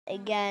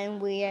Again,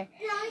 today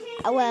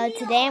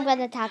I'm going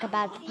to talk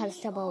about the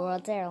Possible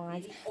World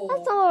Airlines.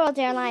 Possible World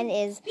Airline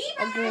is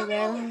a great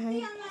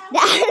airline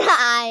that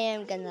I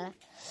am going to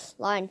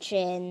launch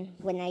in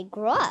when I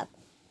grow up.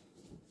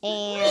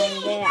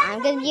 And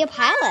I'm going to be a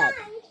pilot.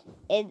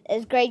 It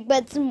is great,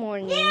 but it's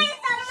morning.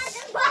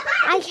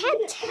 I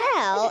can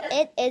tell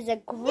it is a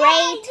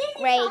great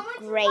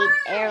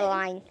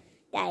airline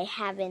that I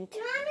haven't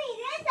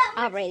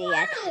operated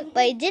yet.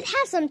 But it did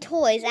have some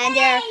toys, and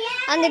they're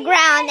on the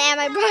ground, and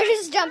my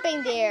brother's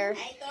jumping there.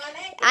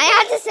 I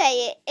have to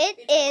say, it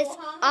is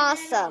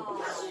awesome.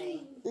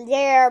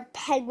 There are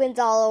penguins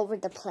all over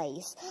the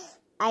place.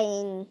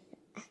 And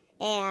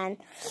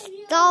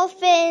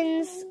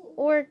dolphins,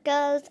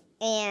 orcas,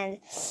 and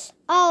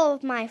all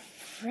of my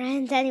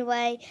friends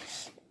anyway.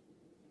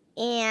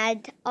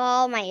 And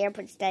all my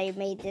airports that I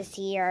made this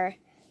year.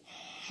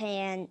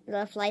 And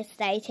the flights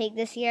that I take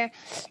this year.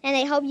 And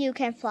I hope you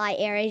can fly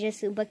AirAsia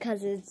soon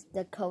because it's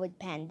the COVID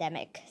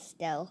pandemic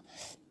still.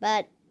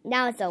 But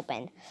now it's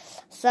open.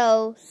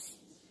 So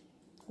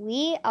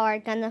we are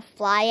going to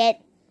fly it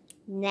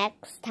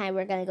next time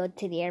we're going to go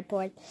to the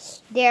airport.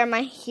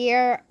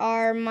 Here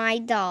are my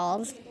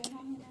dolls.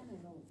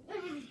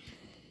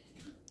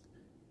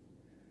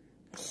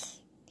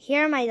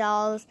 Here are my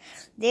dolls.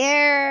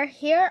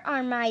 Here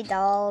are my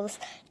dolls.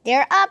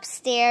 They're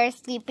upstairs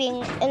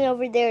sleeping and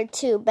over there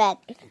too, but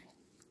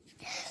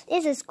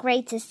this is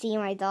great to see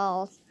my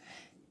dolls.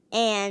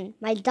 And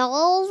my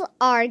dolls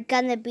are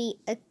gonna be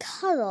a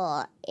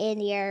cuddle in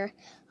the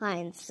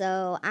airline,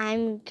 so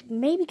I'm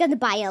maybe gonna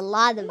buy a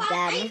lot of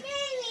them.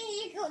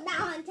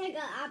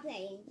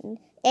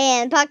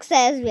 And Puck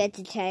says we had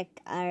to check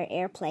our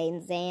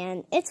airplanes,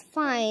 and it's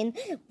fine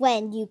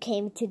when you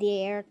came to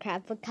the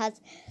aircraft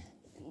because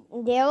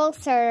they will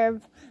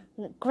serve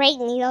great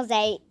meals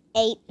I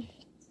ate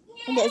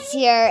this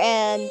year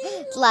and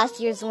last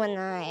year's when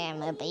I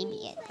am a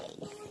baby.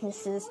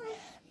 This is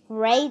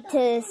great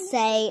to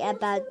say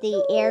about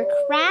the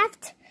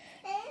aircraft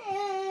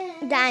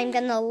that I'm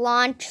going to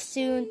launch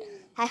soon.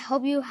 I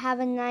hope you have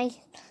a nice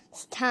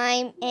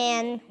time,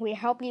 and we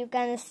hope you're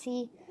going to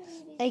see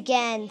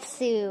again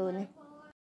soon.